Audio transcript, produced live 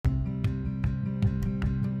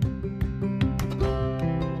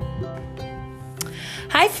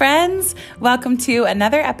Hi, friends. Welcome to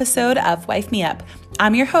another episode of Wife Me Up.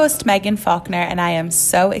 I'm your host, Megan Faulkner, and I am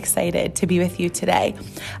so excited to be with you today.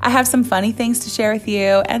 I have some funny things to share with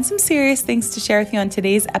you and some serious things to share with you on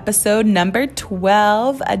today's episode, number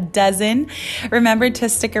 12, a dozen. Remember to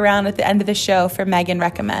stick around at the end of the show for Megan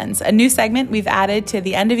Recommends, a new segment we've added to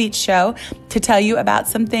the end of each show to tell you about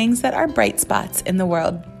some things that are bright spots in the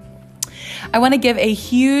world. I want to give a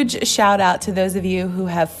huge shout out to those of you who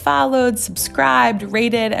have followed, subscribed,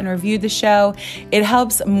 rated, and reviewed the show. It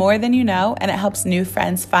helps more than you know, and it helps new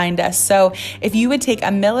friends find us. So if you would take a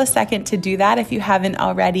millisecond to do that, if you haven't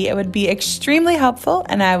already, it would be extremely helpful,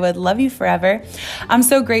 and I would love you forever. I'm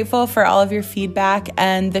so grateful for all of your feedback,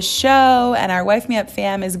 and the show and our Wife Me Up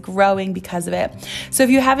fam is growing because of it. So if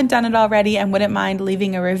you haven't done it already and wouldn't mind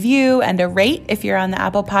leaving a review and a rate if you're on the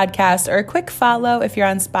Apple Podcast, or a quick follow if you're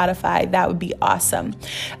on Spotify, that would be awesome.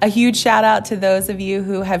 A huge shout out to those of you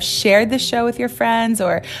who have shared the show with your friends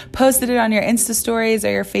or posted it on your Insta stories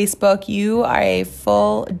or your Facebook. You are a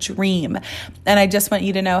full dream. And I just want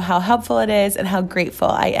you to know how helpful it is and how grateful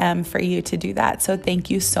I am for you to do that. So thank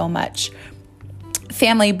you so much.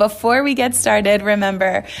 Family, before we get started,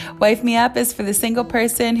 remember, Wife Me Up is for the single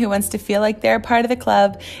person who wants to feel like they're a part of the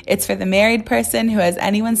club. It's for the married person who has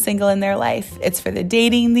anyone single in their life. It's for the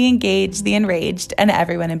dating, the engaged, the enraged, and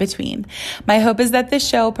everyone in between. My hope is that this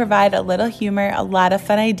show will provide a little humor, a lot of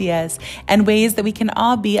fun ideas, and ways that we can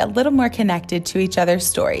all be a little more connected to each other's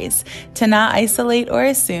stories, to not isolate or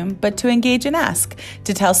assume, but to engage and ask,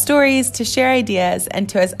 to tell stories, to share ideas, and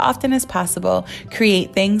to, as often as possible,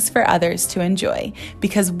 create things for others to enjoy.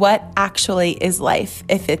 Because what actually is life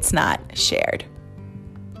if it's not shared?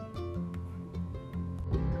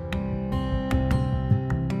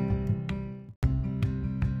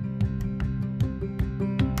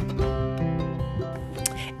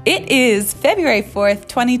 It is February 4th,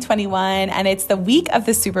 2021, and it's the week of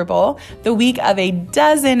the Super Bowl, the week of a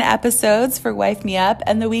dozen episodes for Wife Me Up,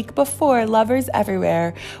 and the week before lovers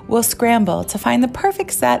everywhere will scramble to find the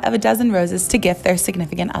perfect set of a dozen roses to gift their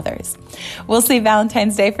significant others. We'll save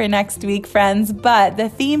Valentine's Day for next week, friends, but the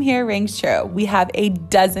theme here rings true. We have a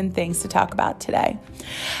dozen things to talk about today.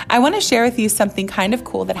 I want to share with you something kind of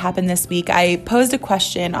cool that happened this week. I posed a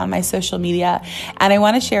question on my social media, and I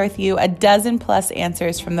want to share with you a dozen plus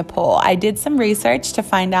answers from the poll. I did some research to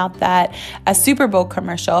find out that a Super Bowl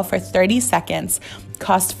commercial for 30 seconds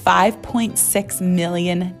cost $5.6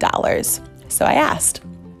 million. So I asked,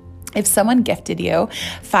 if someone gifted you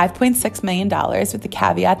 $5.6 million with the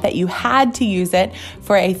caveat that you had to use it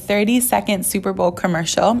for a 30-second Super Bowl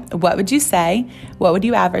commercial, what would you say? What would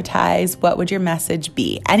you advertise? What would your message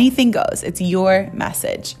be? Anything goes. It's your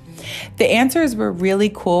message. The answers were really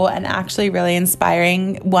cool and actually really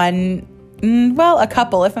inspiring. A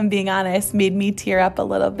couple, if I'm being honest, made me tear up a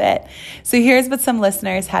little bit. So here's what some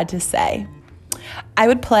listeners had to say. I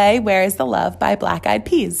would play Where Is the Love by Black Eyed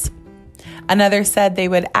Peas. Another said they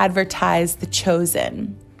would advertise The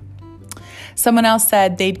Chosen. Someone else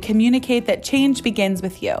said they'd communicate that change begins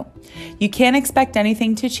with you. You can't expect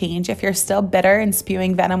anything to change if you're still bitter and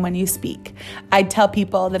spewing venom when you speak. I'd tell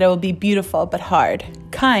people that it will be beautiful but hard,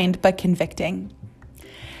 kind but convicting.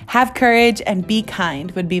 Have courage and be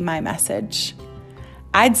kind would be my message.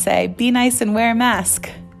 I'd say be nice and wear a mask.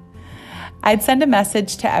 I'd send a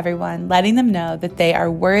message to everyone letting them know that they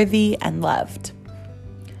are worthy and loved.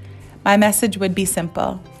 My message would be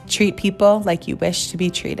simple. Treat people like you wish to be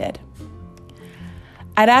treated.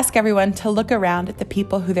 I'd ask everyone to look around at the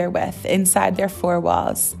people who they're with inside their four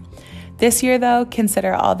walls. This year, though,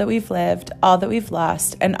 consider all that we've lived, all that we've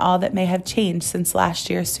lost, and all that may have changed since last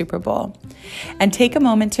year's Super Bowl. And take a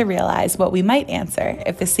moment to realize what we might answer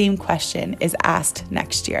if the same question is asked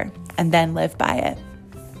next year, and then live by it.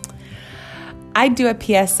 I'd do a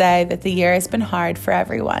PSA that the year has been hard for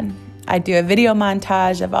everyone. I'd do a video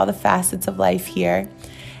montage of all the facets of life here,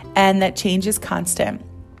 and that change is constant.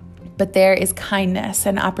 But there is kindness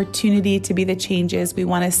and opportunity to be the changes we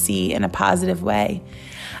want to see in a positive way.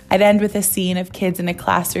 I'd end with a scene of kids in a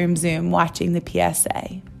classroom Zoom watching the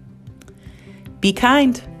PSA. Be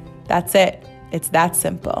kind. That's it. It's that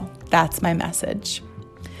simple. That's my message.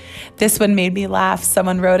 This one made me laugh.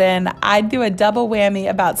 Someone wrote in, I'd do a double whammy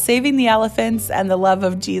about saving the elephants and the love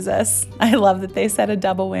of Jesus. I love that they said a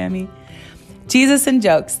double whammy. Jesus and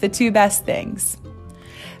jokes, the two best things.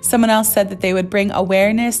 Someone else said that they would bring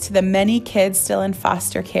awareness to the many kids still in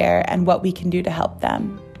foster care and what we can do to help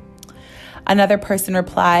them. Another person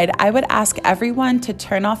replied, I would ask everyone to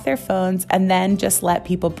turn off their phones and then just let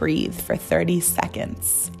people breathe for 30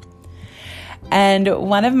 seconds. And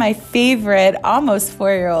one of my favorite, almost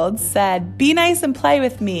 4-year-olds said, be nice and play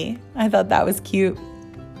with me. I thought that was cute.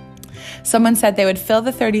 Someone said they would fill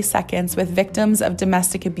the 30 seconds with victims of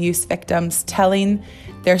domestic abuse victims telling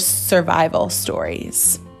their survival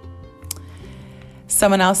stories.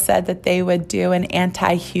 Someone else said that they would do an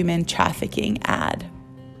anti-human trafficking ad.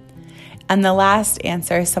 And the last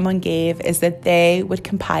answer someone gave is that they would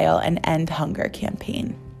compile an end hunger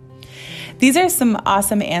campaign. These are some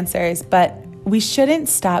awesome answers, but we shouldn't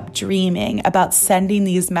stop dreaming about sending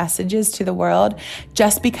these messages to the world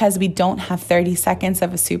just because we don't have 30 seconds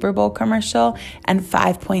of a Super Bowl commercial and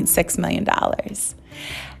 $5.6 million.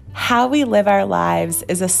 How we live our lives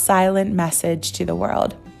is a silent message to the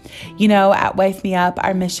world. You know, at Wife Me Up,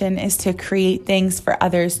 our mission is to create things for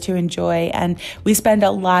others to enjoy, and we spend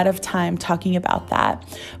a lot of time talking about that.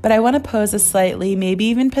 But I want to pose a slightly, maybe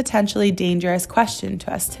even potentially dangerous question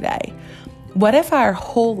to us today. What if our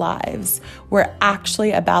whole lives were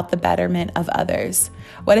actually about the betterment of others?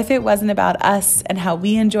 What if it wasn't about us and how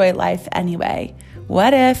we enjoy life anyway?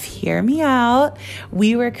 What if, hear me out,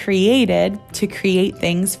 we were created to create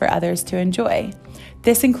things for others to enjoy?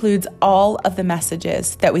 This includes all of the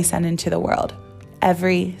messages that we send into the world,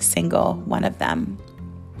 every single one of them.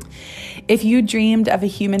 If you dreamed of a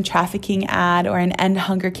human trafficking ad or an end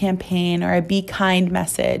hunger campaign or a be kind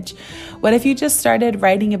message, what if you just started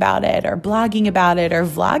writing about it or blogging about it or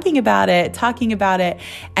vlogging about it, talking about it,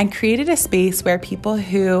 and created a space where people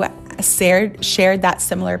who shared that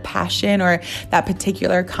similar passion or that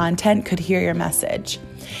particular content could hear your message?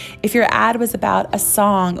 If your ad was about a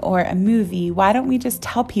song or a movie, why don't we just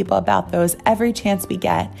tell people about those every chance we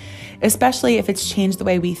get, especially if it's changed the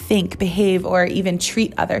way we think, behave, or even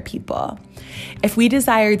treat other people? If we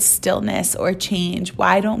desired stillness or change,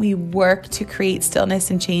 why don't we work to create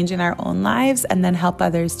stillness and change in our own lives and then help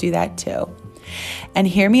others do that too? And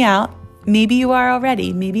hear me out. Maybe you are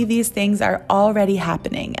already. Maybe these things are already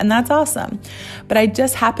happening, and that's awesome. But I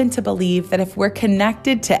just happen to believe that if we're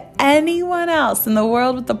connected to anyone else in the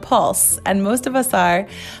world with a pulse, and most of us are,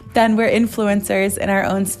 then we're influencers in our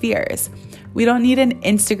own spheres. We don't need an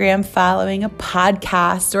Instagram following, a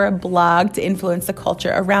podcast, or a blog to influence the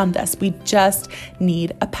culture around us. We just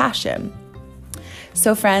need a passion.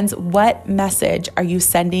 So friends, what message are you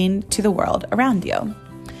sending to the world around you?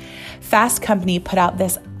 Fast Company put out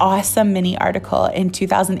this awesome mini article in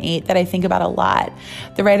 2008 that I think about a lot.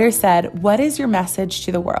 The writer said, "What is your message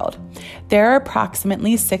to the world? There are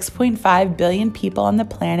approximately 6.5 billion people on the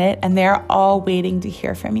planet, and they're all waiting to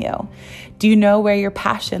hear from you. Do you know where your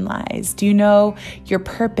passion lies? Do you know your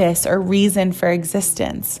purpose or reason for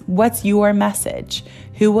existence? What's your message?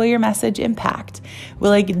 Who will your message impact?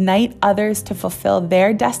 Will it ignite others to fulfill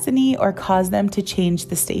their destiny or cause them to change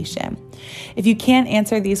the station?" If you can't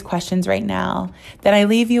answer these questions right now, then I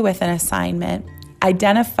leave you with an assignment.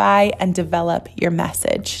 Identify and develop your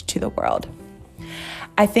message to the world.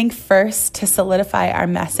 I think first, to solidify our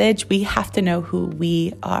message, we have to know who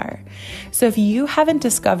we are. So if you haven't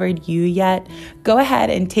discovered you yet, go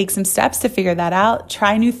ahead and take some steps to figure that out.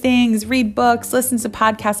 Try new things, read books, listen to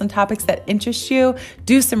podcasts on topics that interest you,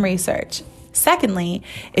 do some research. Secondly,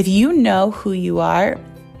 if you know who you are,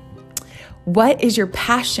 what is your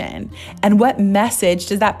passion, and what message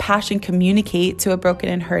does that passion communicate to a broken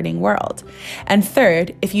and hurting world? And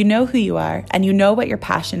third, if you know who you are and you know what your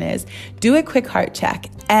passion is, do a quick heart check.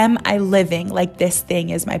 Am I living like this thing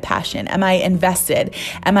is my passion? Am I invested?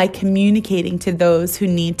 Am I communicating to those who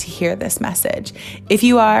need to hear this message? If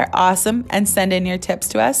you are, awesome, and send in your tips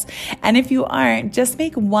to us. And if you aren't, just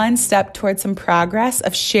make one step towards some progress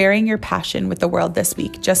of sharing your passion with the world this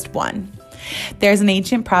week, just one. There's an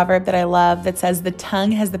ancient proverb that I love that says, "The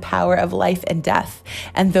tongue has the power of life and death,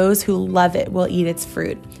 and those who love it will eat its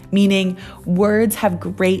fruit," meaning words have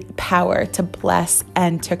great power to bless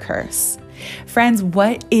and to curse. Friends,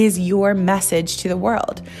 what is your message to the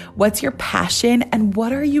world? What's your passion, and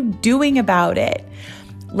what are you doing about it?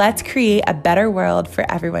 Let's create a better world for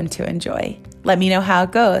everyone to enjoy. Let me know how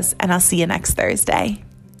it goes, and I'll see you next Thursday.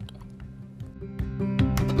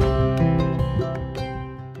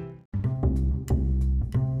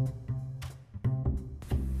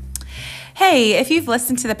 Hey, if you've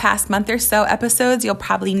listened to the past month or so episodes, you'll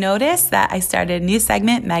probably notice that I started a new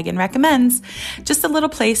segment, Megan Recommends. Just a little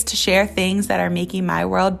place to share things that are making my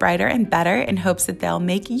world brighter and better in hopes that they'll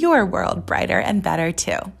make your world brighter and better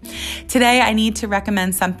too. Today, I need to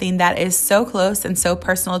recommend something that is so close and so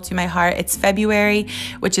personal to my heart. It's February,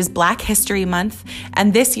 which is Black History Month.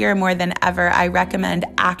 And this year, more than ever, I recommend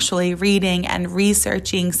actually reading and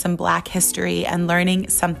researching some Black history and learning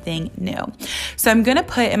something new. So I'm going to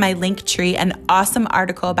put in my link tree an awesome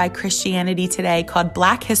article by Christianity Today called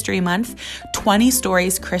Black History Month, 20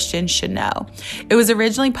 Stories Christians Should Know. It was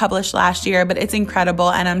originally published last year, but it's incredible,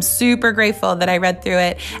 and I'm super grateful that I read through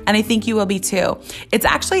it, and I think you will be too. It's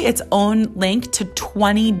actually its own link to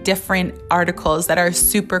 20 different articles that are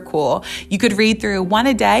super cool. You could read through one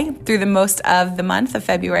a day through the most of the month of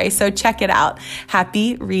February, so check it out.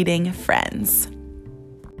 Happy reading, friends.